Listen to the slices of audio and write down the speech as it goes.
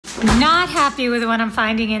Not happy with what I'm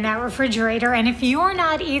finding in that refrigerator. And if you're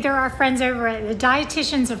not either, our friends over at the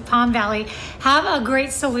Dietitians of Palm Valley have a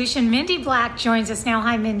great solution. Mindy Black joins us now.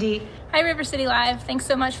 Hi, Mindy. Hi, River City Live. Thanks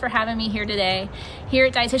so much for having me here today. Here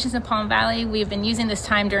at Dietitians of Palm Valley, we've been using this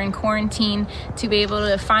time during quarantine to be able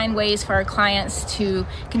to find ways for our clients to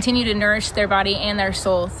continue to nourish their body and their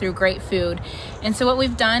soul through great food. And so what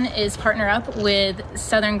we've done is partner up with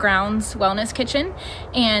Southern Grounds Wellness Kitchen,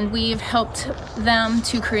 and we've helped them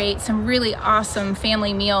to create some really awesome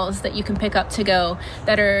family meals that you can pick up to go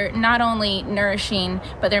that are not only nourishing,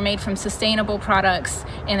 but they're made from sustainable products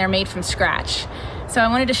and they're made from scratch. So I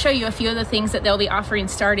wanted to show you a few of the things that they'll be offering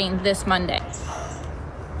starting this Monday.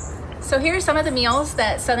 So here are some of the meals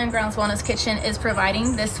that Southern Grounds Wellness Kitchen is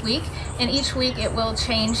providing this week, and each week it will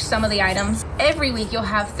change some of the items. Every week you'll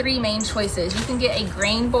have three main choices. You can get a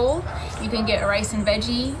grain bowl, you can get a rice and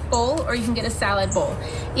veggie bowl, or you can get a salad bowl.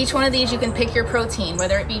 Each one of these you can pick your protein,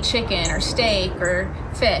 whether it be chicken or steak or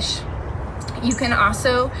fish. You can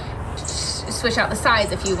also switch out the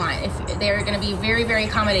sides if you want. If they're going to be very, very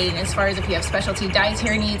accommodating as far as if you have specialty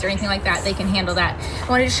dietary needs or anything like that, they can handle that. I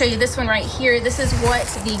wanted to show you this one right here. This is what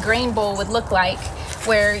the grain bowl would look like,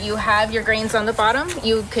 where you have your grains on the bottom.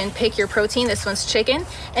 You can pick your protein. This one's chicken.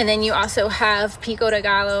 And then you also have pico de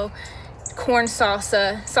gallo, corn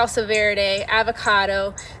salsa, salsa verde,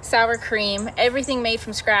 avocado, sour cream, everything made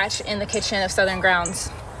from scratch in the kitchen of Southern Grounds.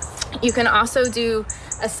 You can also do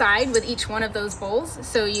a side with each one of those bowls.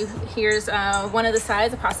 So here's one of the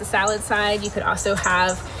sides, a pasta salad side. You could also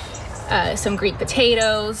have some Greek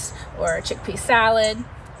potatoes or a chickpea salad.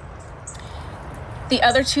 The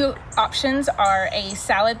other two options are a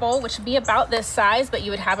salad bowl, which would be about this size, but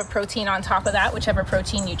you would have a protein on top of that, whichever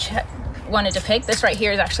protein you wanted to pick. This right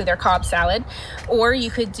here is actually their Cobb salad. Or you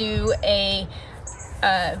could do a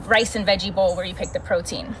rice and veggie bowl where you pick the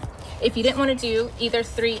protein. If you didn't want to do either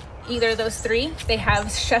of those three, they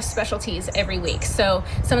have chef specialties every week. So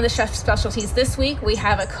some of the chef specialties this week, we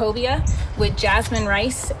have a cobia with jasmine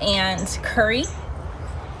rice and curry.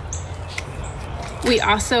 We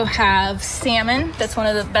also have salmon. That's one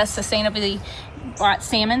of the best sustainably bought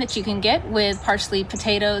salmon that you can get, with parsley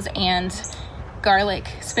potatoes and garlic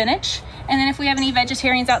spinach. And then if we have any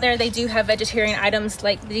vegetarians out there, they do have vegetarian items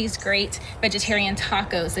like these great vegetarian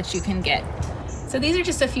tacos that you can get. So these are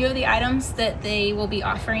just a few of the items that they will be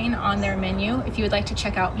offering on their menu. If you would like to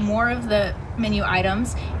check out more of the menu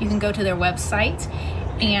items, you can go to their website,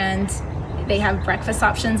 and they have breakfast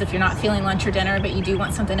options if you're not feeling lunch or dinner, but you do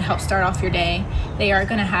want something to help start off your day. They are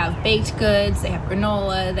going to have baked goods, they have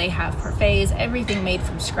granola, they have parfaits, everything made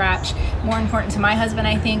from scratch. More important to my husband,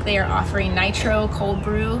 I think, they are offering nitro cold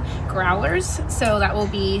brew growlers, so that will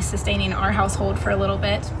be sustaining our household for a little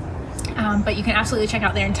bit. But you can absolutely check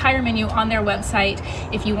out their entire menu on their website.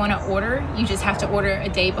 If you want to order, you just have to order a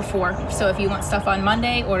day before. So if you want stuff on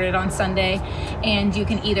Monday, order it on Sunday. And you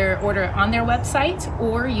can either order it on their website,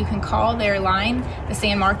 or you can call their line, the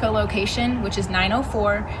San Marco location, which is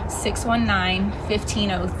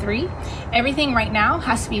 904-619-1503. Everything right now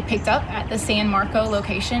has to be picked up at the San Marco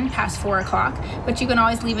location past 4 o'clock, but you can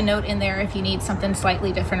always leave a note in there if you need something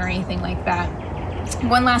slightly different or anything like that.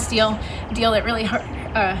 One last deal that really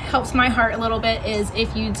helps my heart a little bit is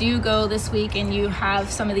if you do go this week and you have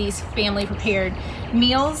some of these family prepared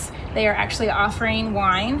meals, they are actually offering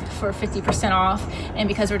wine for 50% off. And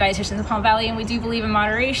because we're Dietitians of Palm Valley and we do believe in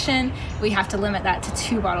moderation, we have to limit that to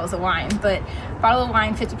 2 bottles of wine. But bottle of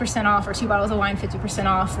wine 50% off, or 2 bottles of wine 50%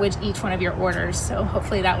 off with each one of your orders. So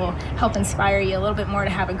hopefully that will help inspire you a little bit more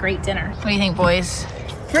to have a great dinner. What do you think, boys?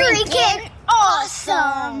 Freaking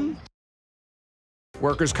awesome!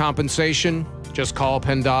 Workers' compensation? Just call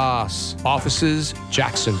PENDAS. Offices,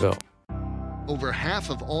 Jacksonville. Over half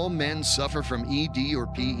of all men suffer from ED or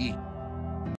PE.